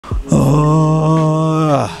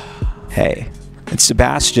Hey, it's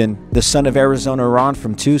Sebastian, the son of Arizona Ron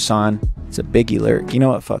from Tucson. It's a biggie lyric. You know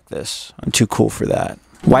what? Fuck this. I'm too cool for that.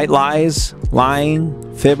 White lies, lying,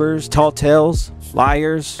 fibbers, tall tales,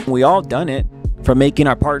 liars. We all done it. From making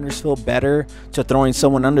our partners feel better to throwing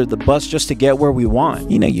someone under the bus just to get where we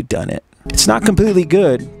want. You know you done it. It's not completely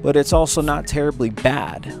good, but it's also not terribly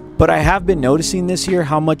bad. But I have been noticing this year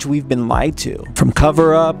how much we've been lied to. From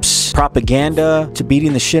cover-ups, propaganda, to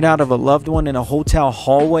beating the shit out of a loved one in a hotel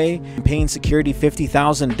hallway, and paying security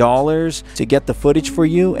 $50,000 to get the footage for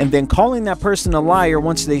you, and then calling that person a liar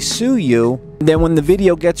once they sue you. And then when the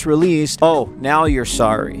video gets released, oh, now you're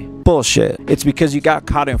sorry. Bullshit. It's because you got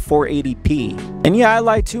caught in 480p. And yeah, I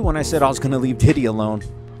lied too when I said I was gonna leave Diddy alone.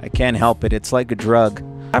 I can't help it. It's like a drug.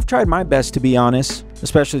 I've tried my best to be honest,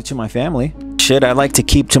 especially to my family. Shit, I like to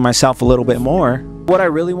keep to myself a little bit more. What I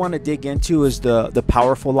really want to dig into is the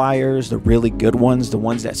powerful liars, the really good ones, the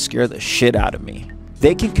ones that scare the shit out of me.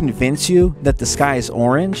 They can convince you that the sky is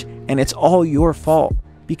orange and it's all your fault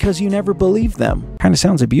because you never believed them. Kind of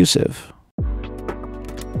sounds abusive.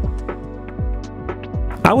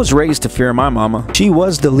 I was raised to fear my mama. She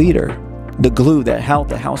was the leader, the glue that held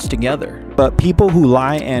the house together. But people who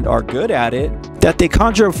lie and are good at it, that they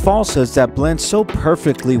conjure up falsehoods that blend so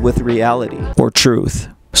perfectly with reality or truth.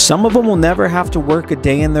 Some of them will never have to work a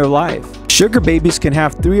day in their life. Sugar babies can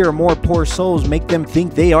have 3 or more poor souls make them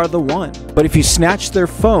think they are the one. But if you snatch their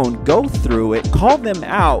phone, go through it, call them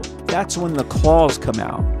out, that's when the claws come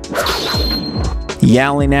out.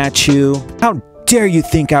 Yelling at you. How dare you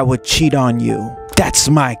think I would cheat on you? That's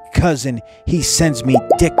my cousin. He sends me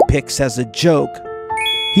dick pics as a joke.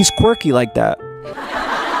 He's quirky like that.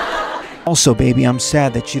 Also, baby, I'm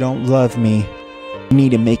sad that you don't love me. You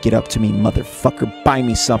need to make it up to me, motherfucker. Buy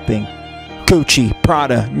me something. Gucci,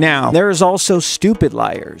 Prada, now. There's also stupid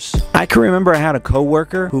liars. I can remember I had a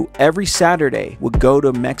coworker who every Saturday would go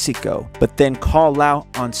to Mexico, but then call out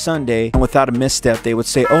on Sunday, and without a misstep, they would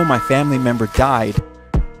say, oh, my family member died.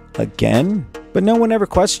 Again? But no one ever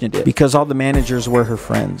questioned it because all the managers were her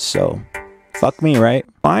friends, so fuck me, right?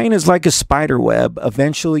 Lying is like a spider web.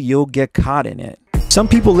 Eventually, you'll get caught in it. Some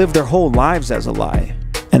people live their whole lives as a lie.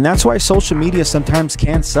 And that's why social media sometimes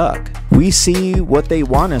can suck. We see what they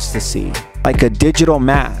want us to see, like a digital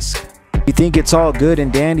mask. We think it's all good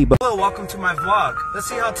and dandy, but hello, welcome to my vlog. Let's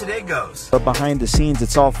see how today goes. But behind the scenes,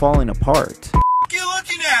 it's all falling apart. What are you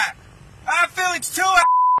looking at? I have feelings too.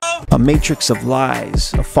 A matrix of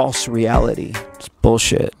lies, a false reality. It's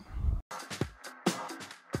bullshit.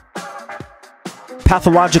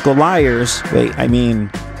 Pathological liars,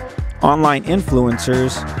 online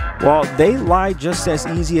influencers, well, they lie just as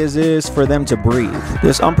easy as it is for them to breathe.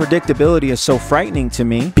 This unpredictability is so frightening to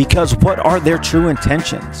me because what are their true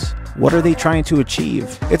intentions? What are they trying to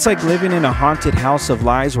achieve? It's like living in a haunted house of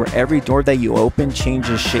lies where every door that you open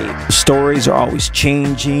changes shape. Stories are always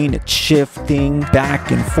changing, it's shifting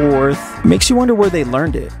back and forth. It makes you wonder where they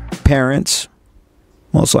learned it. Parents,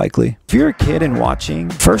 most likely. If you're a kid and watching,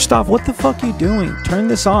 first off, what the fuck are you doing? Turn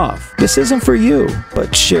this off. This isn't for you.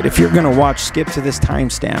 But shit, if you're gonna watch, skip to this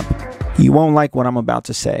timestamp. You won't like what I'm about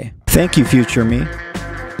to say. Thank you, future me.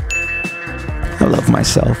 I love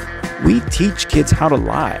myself. We teach kids how to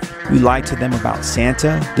lie. We lie to them about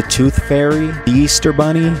Santa, the Tooth Fairy, the Easter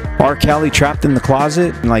Bunny, R. Kelly trapped in the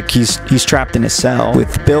closet, like he's trapped in a cell,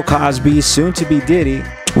 with Bill Cosby, soon to be Diddy,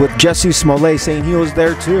 with Jussie Smollett saying he was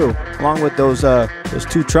there too, along with those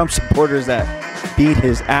 2 Trump supporters that beat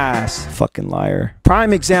his ass. Fucking liar.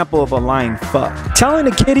 Prime example of a lying fuck. Telling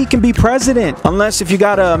a kid he can be president. Unless if you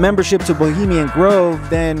got a membership to Bohemian Grove,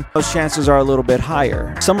 then those chances are a little bit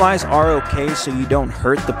higher. Some lies are okay so you don't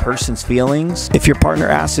hurt the person's feelings. If your partner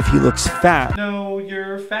asks if he looks fat. No,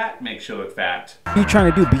 you're fat makes you look fat. What are you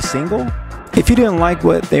trying to do, be single? If you didn't like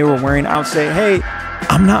what they were wearing, I would say, hey,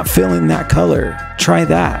 I'm not feeling that color. Try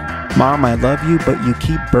that. Mom, I love you, but you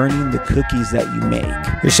keep burning the cookies that you make.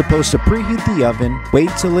 You're supposed to preheat the oven, wait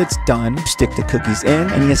till it's done, stick the cookies in,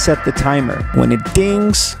 and you set the timer. When it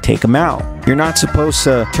dings, take them out. You're not supposed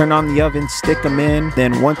to turn on the oven, stick them in,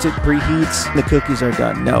 then once it preheats, the cookies are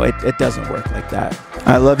done. No, it doesn't work like that.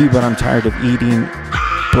 I love you, but I'm tired of eating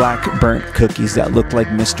black burnt cookies that look like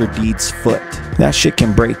Mr. Deed's foot. That shit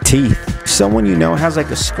can break teeth. Someone you know has like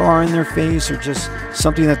a scar in their face or just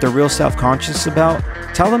something that they're real self-conscious about,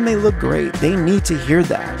 tell them they look great. They need to hear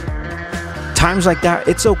that. Times like that,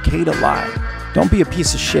 it's okay to lie. Don't be a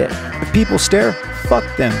piece of shit. If people stare, fuck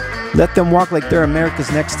them. Let them walk like they're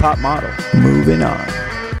America's next top model. Moving on.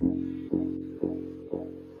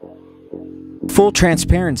 Full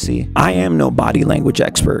transparency, I am no body language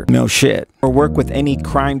expert, no shit, or work with any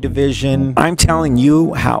crime division. I'm telling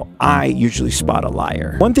you how I usually spot a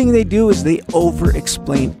liar. One thing they do is they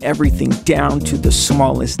over-explain everything down to the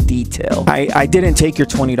smallest detail. I didn't take your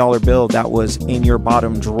 $20 bill that was in your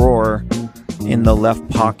bottom drawer in the left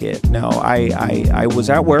pocket. No, I was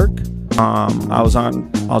at work. I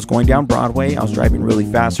was going down Broadway. I was driving really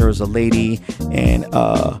fast. There was a lady in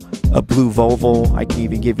a blue Volvo. I can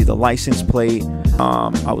even give you the license plate.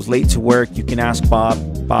 I was late to work. You can ask Bob.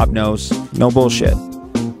 Bob knows. No bullshit.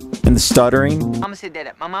 And the stuttering. Mama said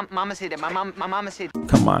that. My mama said that. My mama said.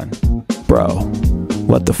 Come on, bro.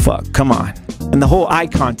 What the fuck? Come on. And the whole eye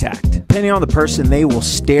contact. Depending on the person, they will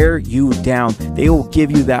stare you down. They will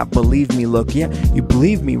give you that believe me look. Yeah, you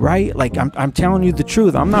believe me, right? Like I'm telling you the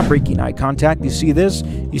truth. I'm not breaking eye contact. You see this?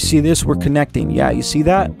 You see this? We're connecting. Yeah, you see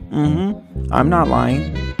that? Mm-hmm. I'm not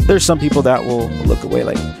lying. There's some people that will look away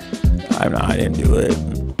like, I didn't do it.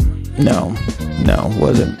 No,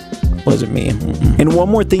 wasn't me. Mm-mm. And one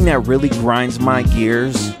more thing that really grinds my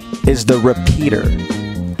gears is the repeater.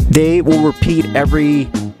 They will repeat every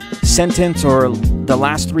sentence or the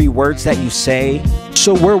last 3 words that you say.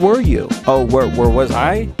 So where were you? Oh, where was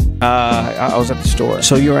I? I was at the store.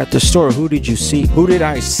 So you're at the store. Who did you see? Who did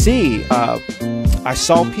I see? I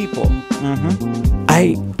saw people.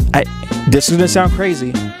 This is gonna sound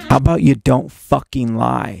crazy. How about you don't fucking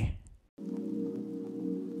lie?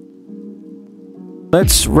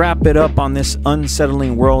 Let's wrap it up on this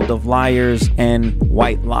unsettling world of liars and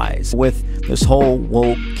white lies. With this whole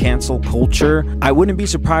woke cancel culture, I wouldn't be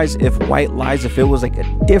surprised if white lies, if it was like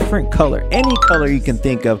a different color, any color you can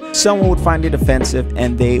think of, someone would find it offensive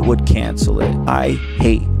and they would cancel it. I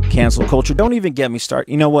hate cancel culture. Don't even get me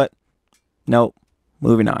started. You know what? Nope.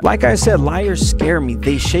 Moving on. Like I said, liars scare me.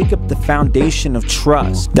 They shake up the foundation of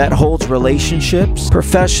trust that holds relationships,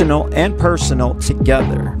 professional and personal,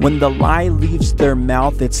 together. When the lie leaves their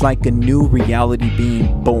mouth, it's like a new reality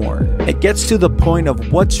being born. It gets to the point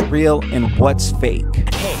of what's real and what's fake.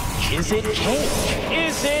 Cake. Is it cake?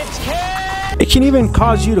 Is it cake? It can even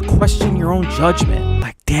cause you to question your own judgment.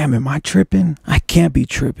 Like, damn, am I tripping? I can't be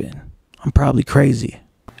tripping. I'm probably crazy.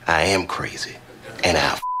 I am crazy, and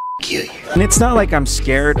I'll kill you. And it's not like I'm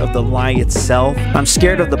scared of the lie itself. I'm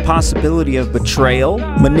scared of the possibility of betrayal,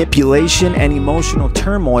 manipulation, and emotional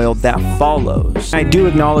turmoil that follows. I do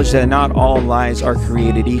acknowledge that not all lies are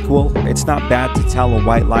created equal. It's not bad to tell a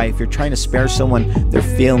white lie if you're trying to spare someone their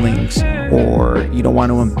feelings, or you don't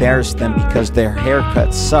want to embarrass them because their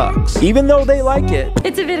haircut sucks, even though they like it.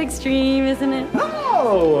 It's a bit extreme, isn't it?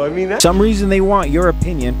 Oh, I mean, that's Some reason they want your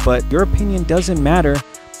opinion, but your opinion doesn't matter.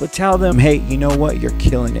 But tell them, hey, you know what? You're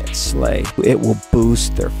killing it, slay. It will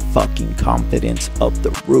boost their fucking confidence up the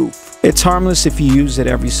roof. It's harmless if you use it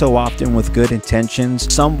every so often with good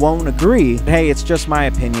intentions. Some won't agree. Hey, it's just my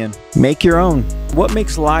opinion. Make your own. What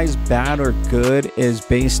makes lies bad or good is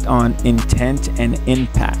based on intent and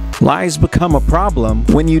impact. Lies become a problem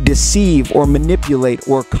when you deceive or manipulate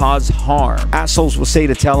or cause harm. Assholes will say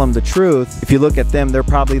to tell them the truth. If you look at them, they're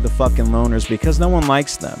probably the fucking loners because no one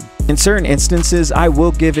likes them. In certain instances, I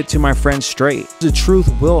will give it to my friends straight. The truth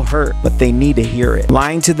will hurt, but they need to hear it.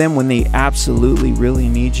 Lying to them when they absolutely really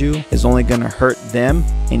need you is only gonna hurt them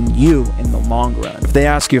and you in the long run. If they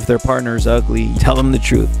ask you if their partner is ugly, tell them the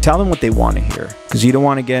truth. Tell them what they want to hear, because you don't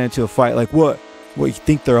want to get into a fight like, what, you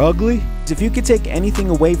think they're ugly? If you could take anything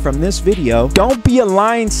away from this video, don't be a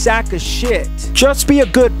lying sack of shit. Just be a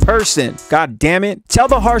good person. God damn it. Tell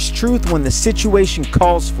the harsh truth when the situation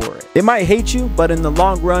calls for it. They might hate you, but in the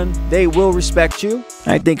long run, they will respect you.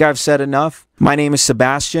 I think I've said enough. My name is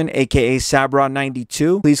Sebastian, aka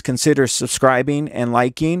Sabra92. Please consider subscribing and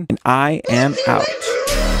liking, and I am out.